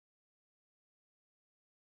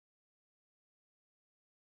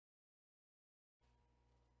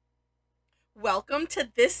Welcome to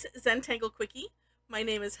this Zentangle Quickie. My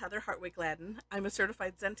name is Heather Hartwick Gladden. I'm a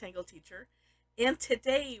certified Zentangle teacher. And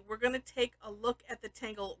today we're going to take a look at the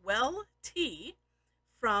Tangle Well T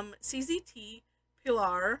from CZT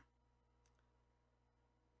Pilar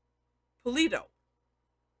Pulido.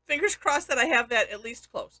 Fingers crossed that I have that at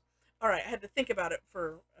least close. All right, I had to think about it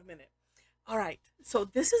for a minute. All right, so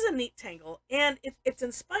this is a neat tangle, and it's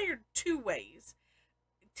inspired two ways.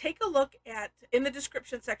 Take a look at in the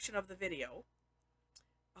description section of the video.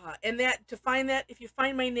 And that to find that, if you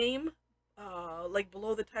find my name, like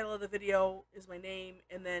below the title of the video is my name,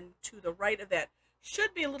 and then to the right of that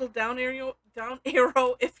should be a little down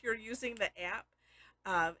arrow if you're using the app,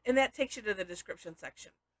 and that takes you to the description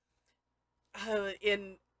section.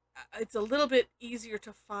 It's a little bit easier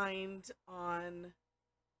to find on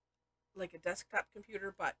like a desktop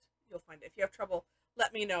computer, but you'll find it. If you have trouble,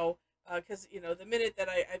 let me know, because the minute that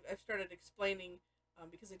I've started explaining,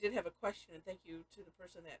 because I did have a question, and thank you to the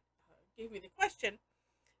person that gave me the question,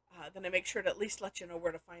 then I make sure to at least let you know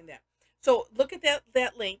where to find that. So look at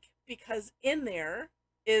that link, because in there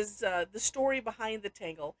is the story behind the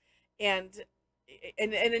tangle, and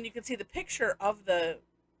then you can see the picture of the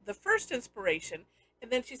first inspiration. And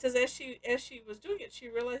then she says, as she was doing it, she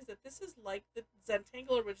realized that this is like the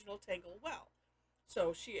Zentangle original Tangle Well,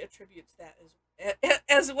 so she attributes that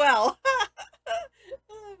as well.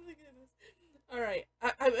 Oh my goodness! All right,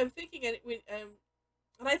 I'm thinking, and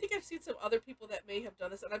I think I've seen some other people that may have done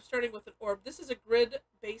this. And I'm starting with an orb. This is a grid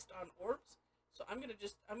based on orbs, so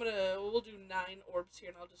we'll do 9 orbs here,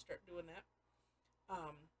 and I'll just start doing that.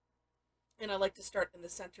 And I like to start in the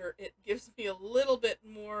center. It gives me a little bit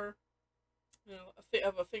more,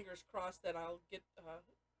 of a fingers crossed that I'll get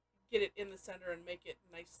it in the center and make it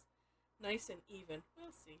nice and even.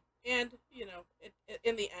 We'll see. And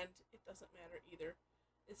in the end, it doesn't matter either.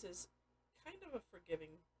 This is kind of a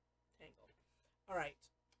forgiving tangle. All right.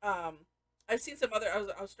 I've seen some other.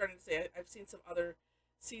 I was starting to say I've seen some other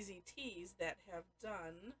CZTs that have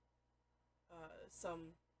done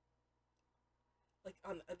some, like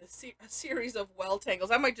on a series of well tangles.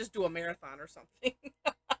 I might just do a marathon or something,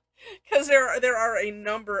 because there are a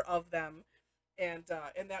number of them, and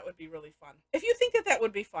that would be really fun. If you think that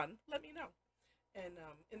would be fun, let me know, and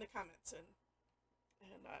in the comments, and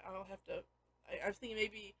I'll have to. I was thinking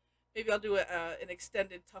maybe I'll do an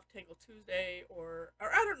extended Tough Tangle Tuesday, or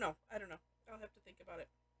I don't know. I'll have to think about it.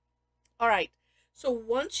 All right. So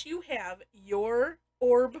once you have your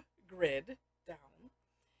orb grid down,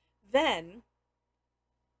 then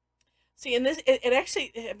see, in this, it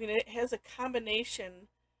actually, I mean, it has a combination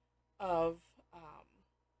of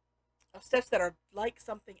steps that are like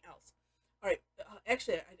something else. All right.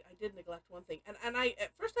 Actually, I did neglect one thing, and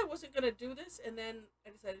at first I wasn't going to do this, and then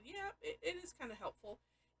I decided, yeah, it is kind of helpful.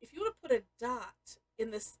 If you want to put a dot in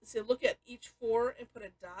this, so look at each 4 and put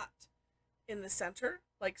a dot in the center,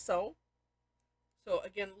 like so. So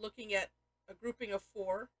again, looking at a grouping of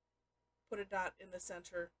 4, put a dot in the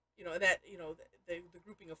center. The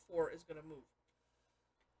grouping of 4 is going to move.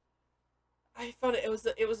 I found it was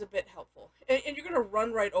a bit helpful, and you're going to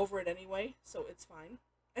run right over it anyway, so it's fine.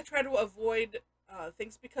 I try to avoid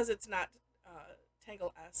things, because it's not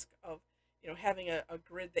Tangle-esque of having a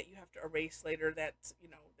grid that you have to erase later. That's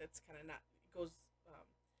kind of not goes.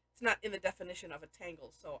 It's not in the definition of a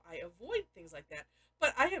tangle, so I avoid things like that.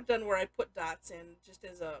 But I have done where I put dots in just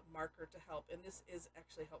as a marker to help, and this is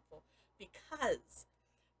actually helpful, because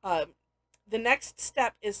the next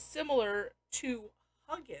step is similar to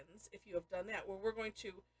Huggins, if you have done that, where we're going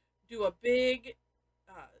to do a big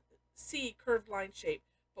C curved line shape,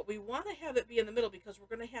 but we want to have it be in the middle, because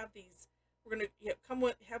we're going to have these. We're going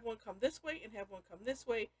to have one come this way and have one come this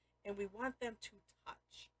way, and we want them to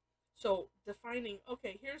touch. So defining,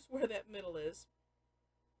 okay, here's where that middle is,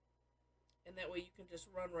 and that way you can just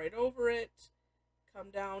run right over it, come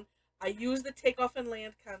down. I use the takeoff and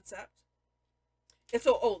land concept. And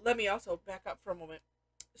so, let me also back up for a moment.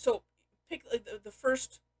 So pick the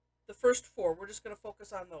first 4. We're just going to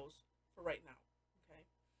focus on those for right now. Okay.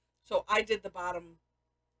 So I did the bottom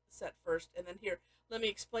set first, and then here, let me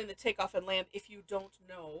explain the takeoff and land if you don't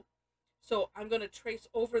know. So I'm going to trace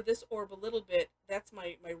over this orb a little bit. That's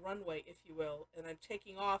my runway, if you will, and I'm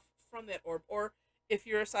taking off from that orb. Or if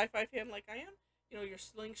you're a sci-fi fan like I am, you're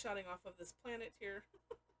slingshotting off of this planet here,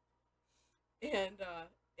 and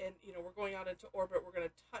we're going out into orbit. We're going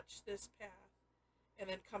to touch this path, and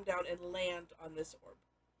then come down and land on this orb.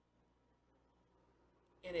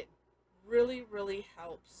 And it really, really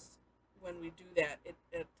helps when we do that.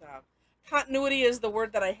 Continuity is the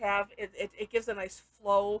word that I have. It gives a nice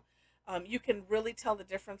flow. You can really tell the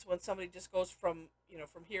difference when somebody just goes from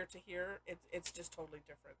here to here. It's just totally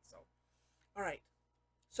different. So, All right.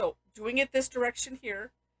 So doing it this direction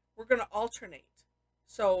here, we're going to alternate.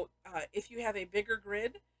 So if you have a bigger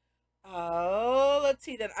grid, let's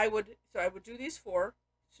see. Then I would do these four.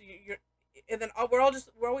 So you're, and then we're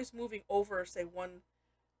always moving over, say one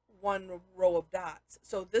row of dots.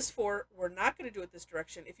 So this four, we're not going to do it this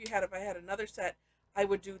direction. If I had another set, I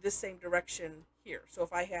would do this same direction here. So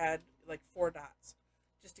if I had like 4 dots,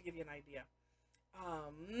 just to give you an idea.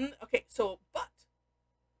 Okay, so but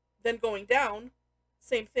then going down,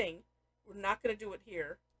 same thing. We're not going to do it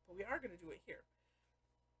here, but we are going to do it here.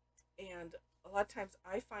 And a lot of times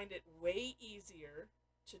I find it way easier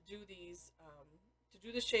to do these, to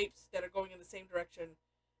do the shapes that are going in the same direction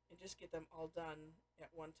and just get them all done at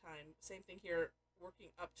one time. Same thing here, working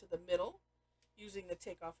up to the middle, using the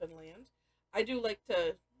takeoff and land. I do like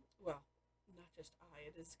to, well, not just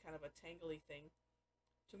it is kind of a tangly thing,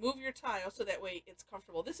 to move your tile so that way it's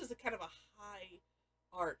comfortable. This is a kind of a high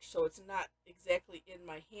arch, so it's not exactly in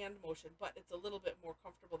my hand motion, but it's a little bit more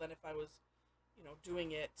comfortable than if I was,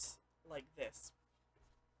 doing it like this.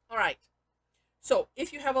 All right. So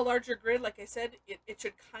if you have a larger grid, like I said, it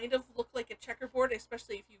should kind of look like a checkerboard,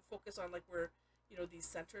 especially if you focus on like where, these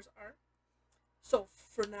centers are. So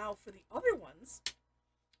for now, for the other ones,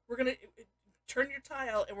 we're going to turn your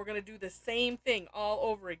tile and we're going to do the same thing all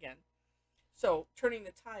over again. So turning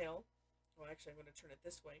the tile, well, actually I'm going to turn it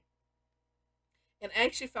this way. And I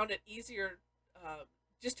actually found it easier,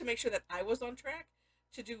 just to make sure that I was on track,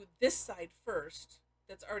 to do this side first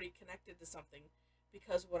that's already connected to something,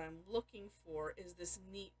 because what I'm looking for is this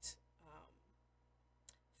neat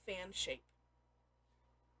fan shape.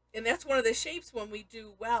 And that's one of the shapes when we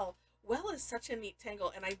do well. Well is such a neat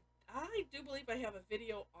tangle, and I do believe I have a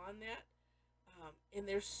video on that. And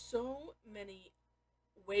there's so many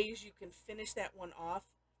ways you can finish that one off,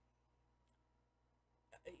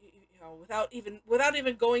 without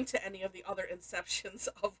even going to any of the other inceptions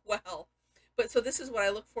of well. But so this is what I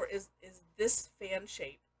look for, is this fan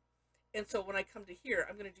shape. And so when I come to here,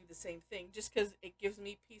 I'm going to do the same thing, just because it gives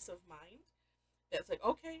me peace of mind. That's like,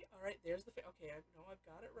 okay, all right, there's the okay, I know I've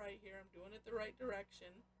got it right here. I'm doing it the right direction.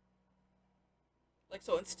 Like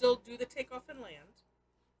so, and still do the takeoff and land.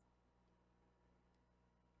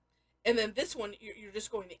 And then this one, you're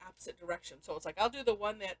just going the opposite direction. So it's like, I'll do the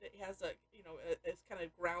one that has a, it kind of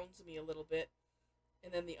grounds me a little bit.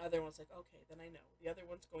 And then the other one's like, okay, then I know. The other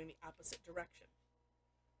one's going the opposite direction.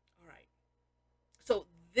 All right. So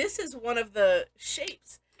this is one of the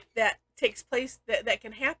shapes that takes place, that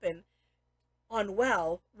can happen on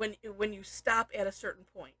well when you stop at a certain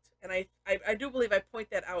point. And I do believe I point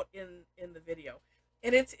that out in the video.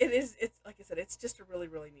 And it's like I said, it's just a really,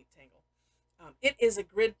 really neat tangle. It's a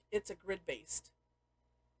grid based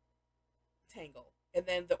tangle, and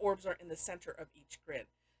then the orbs are in the center of each grid.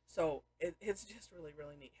 So it's just really,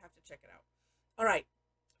 really neat. Have to check it out. All right,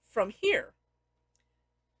 from here,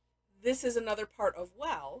 this is another part of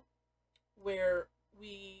well where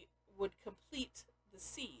we would complete the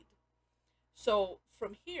seed. So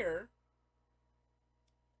from here,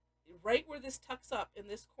 right where this tucks up in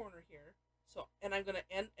this corner here, so, and I'm going to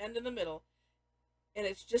end in the middle, and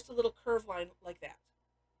it's just a little curve line like that.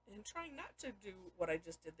 And I'm trying not to do what I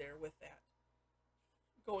just did there with that.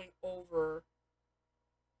 Going over,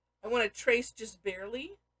 I want to trace just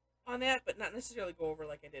barely on that, but not necessarily go over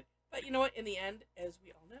like I did. But you know what, in the end, as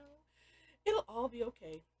we all know, it'll all be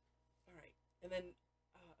okay. All right, and then,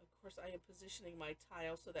 of course, I am positioning my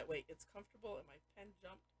tile so that way it's comfortable, and my pen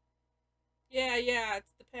jumped. Yeah,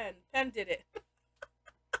 it's the pen. Pen did it.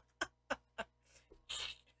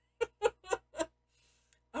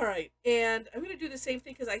 All right, and I'm going to do the same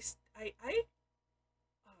thing, because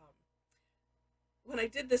when I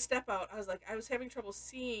did the step out, I was having trouble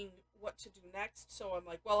seeing what to do next. So I'm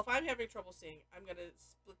like, well, if I'm having trouble seeing, I'm going to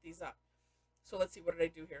split these up. So let's see, what did I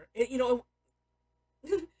do here? And,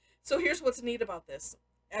 so here's what's neat about this,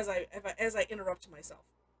 as I interrupt myself.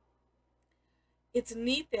 It's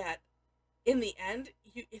neat that in the end,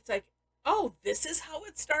 it's like, oh, this is how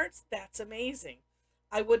it starts? That's amazing.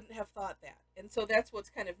 I wouldn't have thought that. And so that's what's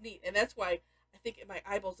kind of neat. And that's why I think my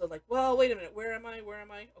eyeballs are like, well, wait a minute, where am I?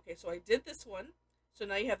 Okay, so I did this one. So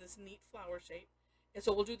now you have this neat flower shape. And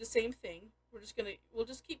so we'll do the same thing. We'll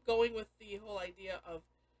just keep going with the whole idea of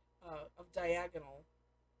diagonal,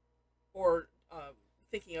 or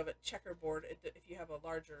thinking of it checkerboard if you have a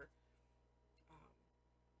larger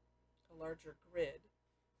grid.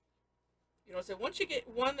 So once you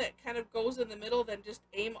get one that kind of goes in the middle, then just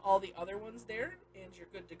aim all the other ones there, and you're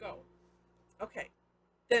good to go. Okay,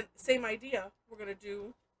 then same idea we're going to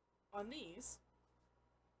do on these.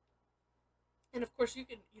 And of course you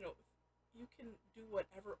can do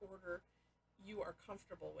whatever order you are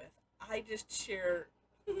comfortable with. I just share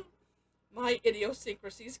my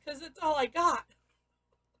idiosyncrasies because it's all I got.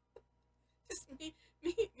 Just me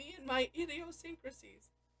and my idiosyncrasies.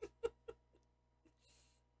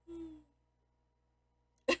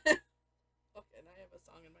 Okay, and I have a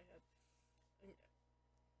song in my head.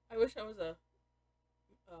 I wish I was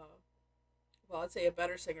well, I'd say a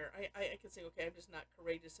better singer. I can sing okay. I'm just not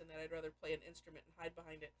courageous in that. I'd rather play an instrument and hide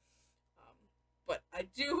behind it. Um, but I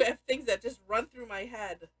do have things that just run through my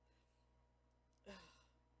head.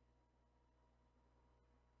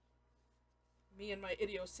 Me and my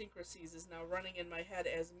idiosyncrasies is now running in my head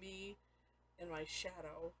as me and my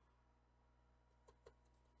shadow.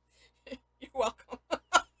 You're welcome.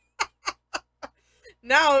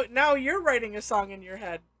 Now you're writing a song in your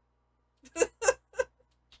head.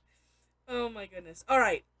 Oh my goodness. All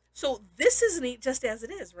right. So this is neat just as it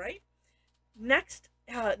is, right? Next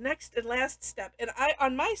and last step. And I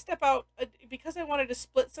on my step out because I wanted to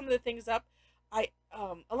split some of the things up, I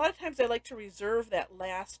a lot of times I like to reserve that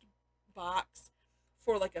last box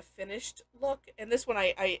for like a finished look. And this one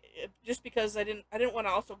I just because I didn't want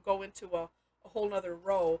to also go into a whole nother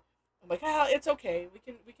row. I'm like, ah, it's okay. We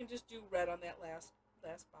can just do red on that last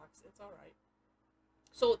box. It's all right.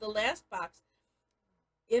 So the last box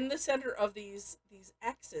in the center of these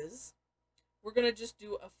X's, we're gonna just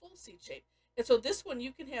do a full seed shape. And so this one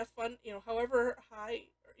you can have fun, however high,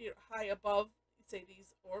 high above, say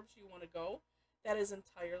these orbs you want to go. That is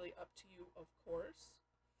entirely up to you, of course.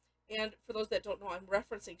 And for those that don't know, I'm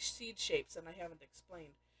referencing seed shapes, and I haven't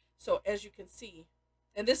explained. So as you can see,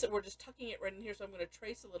 and this we're just tucking it right in here, so I'm going to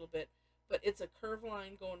trace a little bit, but it's a curved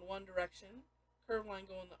line going one direction, curved line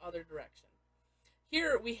going the other direction.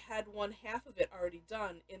 Here we had one half of it already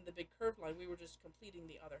done in the big curved line. We were just completing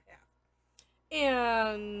the other half.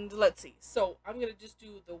 And let's see. So I'm going to just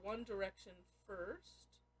do the one direction first.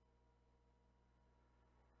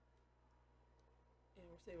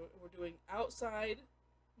 And we're doing outside,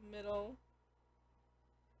 middle,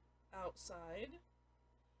 outside,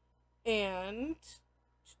 and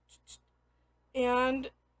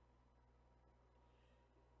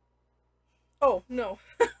oh no.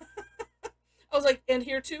 I was like, and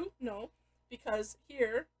here too? No, because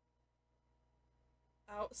here,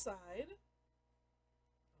 outside,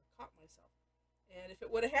 I caught myself. And if it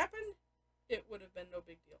would have happened, it would have been no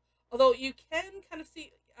big deal. Although you can kind of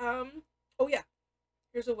see, oh yeah,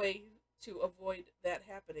 here's a way to avoid that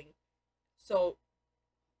happening. So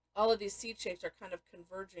all of these seed shapes are kind of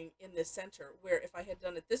converging in the center, where if I had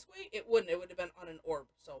done it this way, it wouldn't. It would have been on an orb.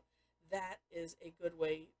 So that is a good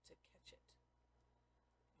way to catch it.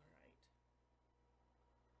 All right.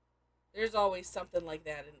 There's always something like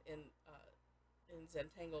that in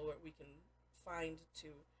Zentangle where we can find to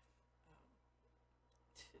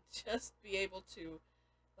just be able to,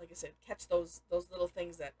 like I said, catch those little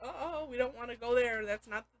things that we don't want to go there. That's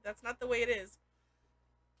not the way it is.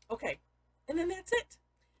 Okay, and then that's it.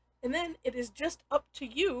 And then it is just up to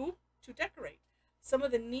you to decorate. Some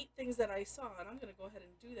of the neat things that I saw, and I'm going to go ahead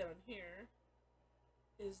and do that on here,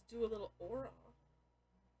 is do a little aura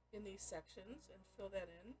in these sections and fill that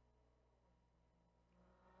in.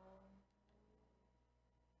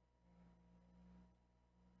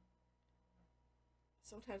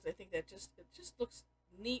 Sometimes I think that it just looks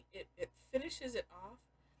neat. It finishes it off.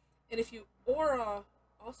 And if you aura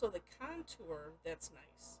also the contour, that's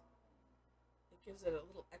nice. It gives it a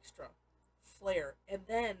little extra flair. And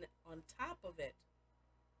then on top of it,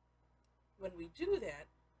 when we do that,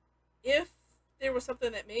 if there was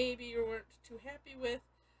something that maybe you weren't too happy with,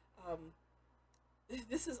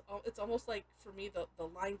 it's almost like for me the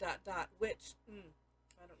line dot dot, which I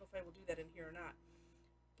don't know if I will do that in here or not,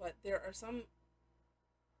 but there are some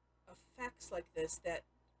effects like this that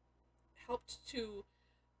helped to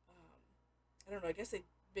I don't know, I guess they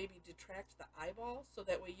maybe detract the eyeball so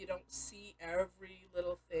that way you don't see every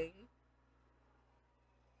little thing.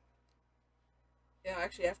 Yeah,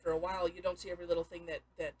 actually after a while you don't see every little thing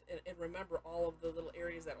and remember all of the little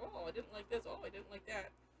areas that, oh, I didn't like this, oh, I didn't like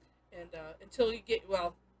that. And until you get,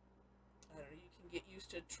 well, I don't know, you can get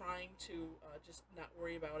used to trying to just not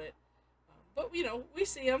worry about it. But we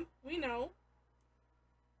see them, we know.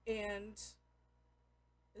 And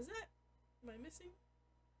is that, am I missing?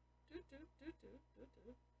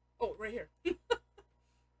 Oh, right here. But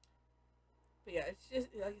yeah, it's just,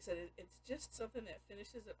 like I said, it's just something that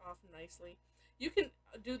finishes it off nicely. You can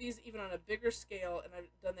do these even on a bigger scale, and I've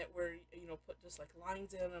done that where, put just like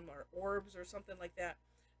lines in them or orbs or something like that.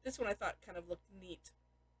 This one I thought kind of looked neat,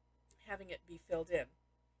 having it be filled in.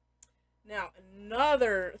 Now,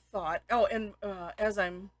 another thought, oh, and as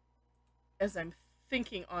I'm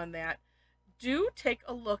thinking on that, do take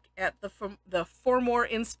a look at the For More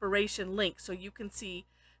Inspiration link so you can see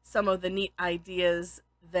some of the neat ideas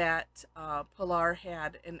that Pilar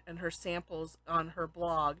had in her samples on her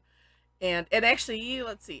blog. And actually,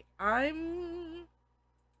 let's see, I'll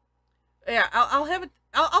have it.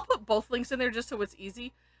 I'll put both links in there just so it's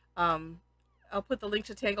easy. Um, I'll put the link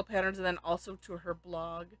to Tangle Patterns and then also to her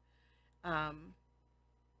blog. Um,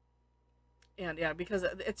 and yeah, because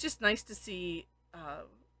it's just nice to see,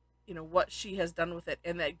 what she has done with it,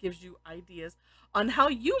 and that gives you ideas on how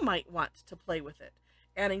you might want to play with it,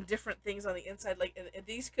 adding different things on the inside. Like, and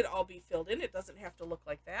these could all be filled in. It doesn't have to look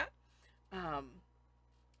like that. Um,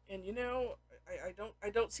 and I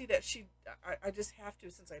don't see that I just have to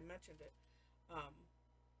since I mentioned it. Um,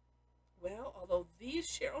 well, although these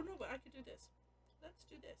share. Oh no, but I could do this. Let's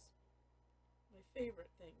do this. My favorite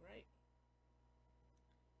thing, right?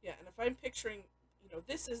 Yeah, and if I'm picturing,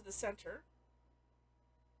 this is the center.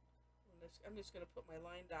 I'm just going to put my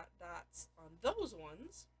line dots on those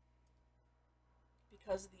ones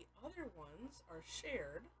because the other ones are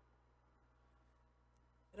shared.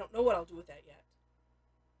 I don't know what I'll do with that yet.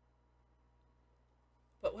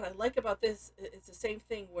 But what I like about this, it's the same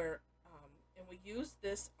thing where, and we use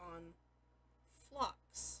this on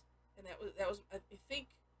flux, and that was I think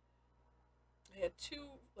I had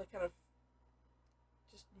two like kind of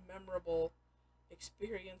just memorable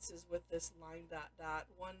experiences with this line dot.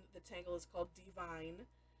 One, the tangle is called Divine,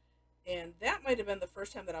 and that might have been the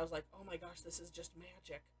first time that I was like, oh my gosh, this is just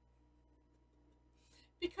magic,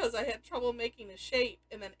 because I had trouble making a shape,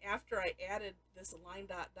 and then after I added this line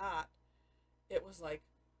dot, it was like,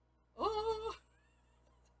 oh,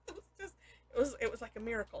 it was like a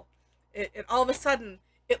miracle. It all of a sudden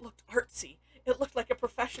it looked artsy. It looked like a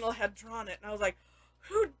professional had drawn it, and I was like,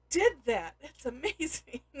 who did that? It's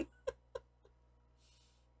amazing.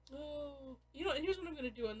 Oh, and here's what I'm going to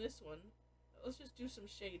do on this one. Let's just do some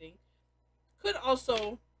shading. Could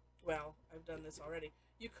also, well, I've done this already.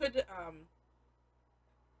 You could,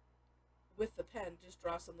 with the pen, just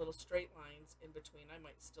draw some little straight lines in between. I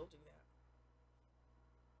might still do that.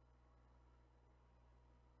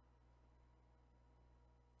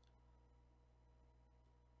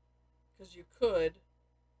 Because you could,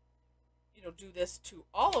 do this to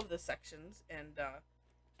all of the sections and, and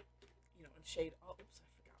shade all. Oops, I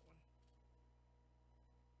forgot one.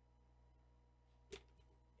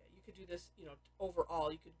 Yeah, you could do this,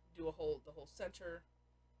 overall. You could do the whole center,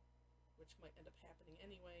 which might end up happening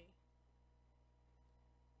anyway.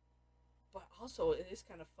 But also, it is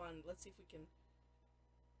kind of fun. Let's see if we can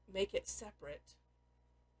make it separate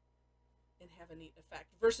and have a neat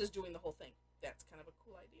effect versus doing the whole thing. That's kind of a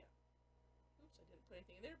cool idea. Oops, I didn't put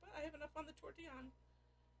anything in there, but I have enough on the tortillon.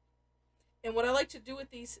 And what I like to do with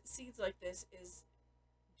these seeds like this is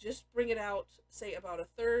just bring it out, say about a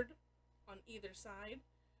third on either side.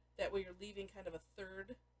 That way you're leaving kind of a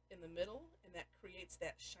third in the middle, and that creates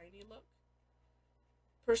that shiny look.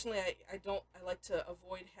 Personally, I like to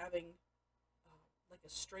avoid having like a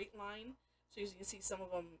straight line. So as you can see, some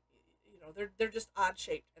of them, they're just odd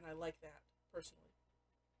shaped, and I like that personally.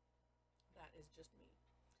 That is just me.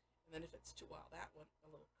 And then if it's too wild, that went a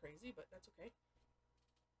little crazy, but that's okay.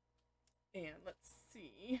 And let's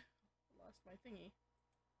see. I lost my thingy.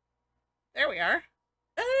 There we are.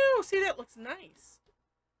 Oh, see, that looks nice.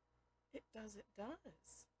 It does, it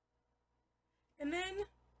does. And then,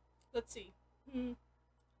 let's see.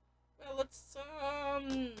 Well, let's,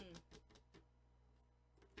 okay.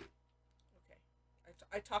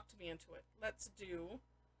 I talked me into it. Let's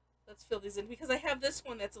fill these in, because I have this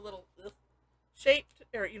one that's a little shaped,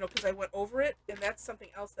 or, because I went over it, and that's something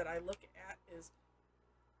else that I look at is,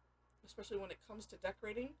 especially when it comes to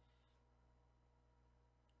decorating,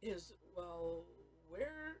 is, well,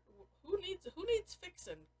 who needs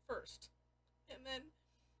fixing first? And then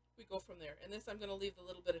we go from there. And this, I'm going to leave a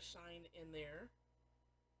little bit of shine in there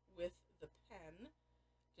with the pen,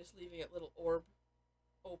 just leaving it little orb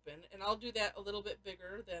open. And I'll do that a little bit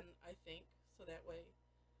bigger than I think, so that way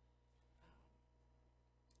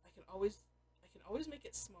I can always make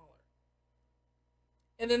it smaller.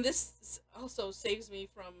 And then this also saves me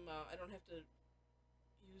from, I don't have to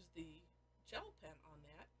use the gel pen on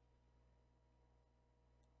that.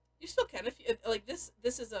 You still can, if you, like this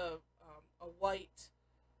is a white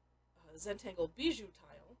Zentangle bijou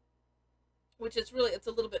tile, which it's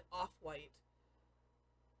a little bit off-white.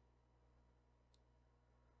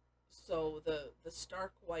 So the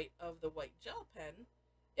stark white of the white gel pen,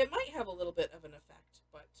 it might have a little bit of an effect,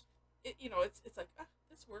 but it's like,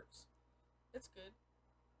 this works. It's good.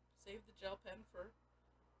 Save the gel pen for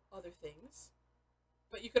other things.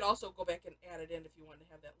 But you could also go back and add it in if you want to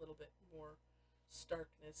have that little bit more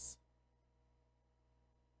starkness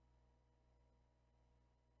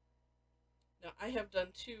Now I have done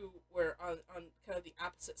two where on kind of the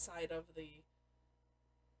opposite side of the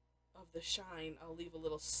shine, I'll leave a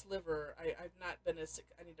little sliver. I've not been as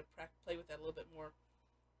I need to play with that a little bit more.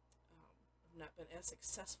 I've not been as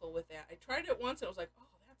successful with that. I tried it once and I was like,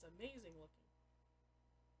 oh, that's amazing looking.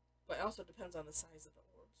 But it also depends on the size of the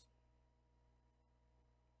orbs.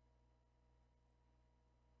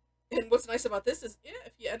 And what's nice about this is, yeah,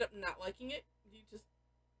 if you end up not liking it, you just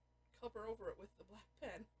cover over it with the black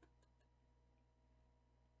pen.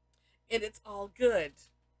 And it's all good.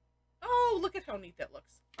 Oh, look at how neat that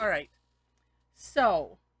looks. All right.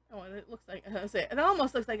 So, oh, and it looks like, it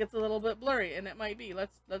almost looks like it's a little bit blurry, and it might be.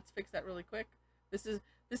 Let's fix that really quick. This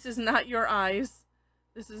is not your eyes.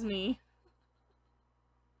 This is me.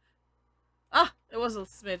 Ah, it was a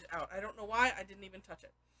smidge out. I don't know why. I didn't even touch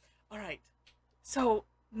it. All right. So,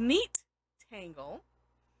 neat tangle.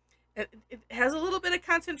 It has a little bit of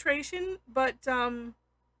concentration, but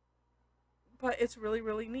it's really,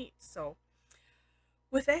 really neat. So,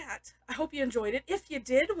 with that, I hope you enjoyed it. If you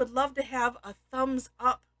did, would love to have a thumbs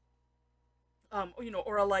up,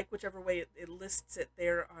 or a like, whichever way it lists it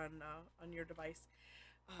there on your device.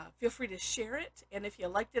 Feel free to share it, and if you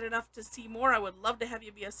liked it enough to see more, I would love to have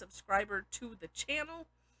you be a subscriber to the channel.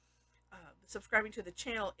 Subscribing to the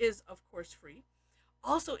channel is, of course, free.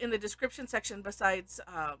 Also, in the description section, besides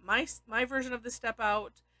my version of the Step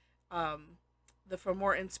Out, for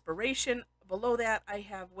more inspiration, below that, I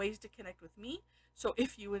have ways to connect with me. So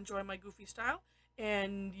if you enjoy my goofy style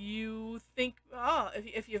and you think,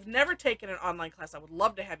 if you've never taken an online class, I would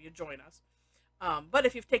love to have you join us. But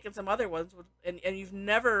if you've taken some other ones and you've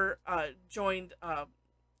never joined a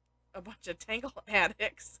bunch of Tangle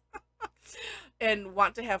Addicts and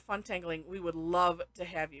want to have fun tangling, we would love to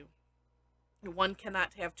have you. One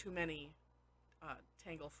cannot have too many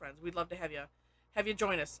Tangle friends. We'd love to have you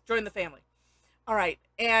join us, join the family. All right,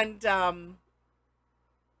 and I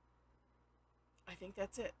think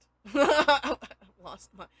that's it.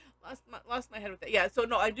 lost my head with that. Yeah, so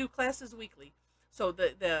no, I do classes weekly. So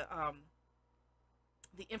the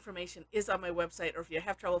information is on my website, or if you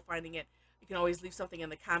have trouble finding it, you can always leave something in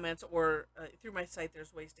the comments, or through my site.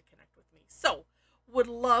 There's ways to connect with me. So, would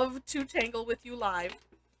love to tangle with you live.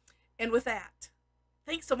 And with that,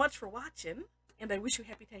 thanks so much for watching, and I wish you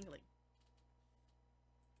happy tangling.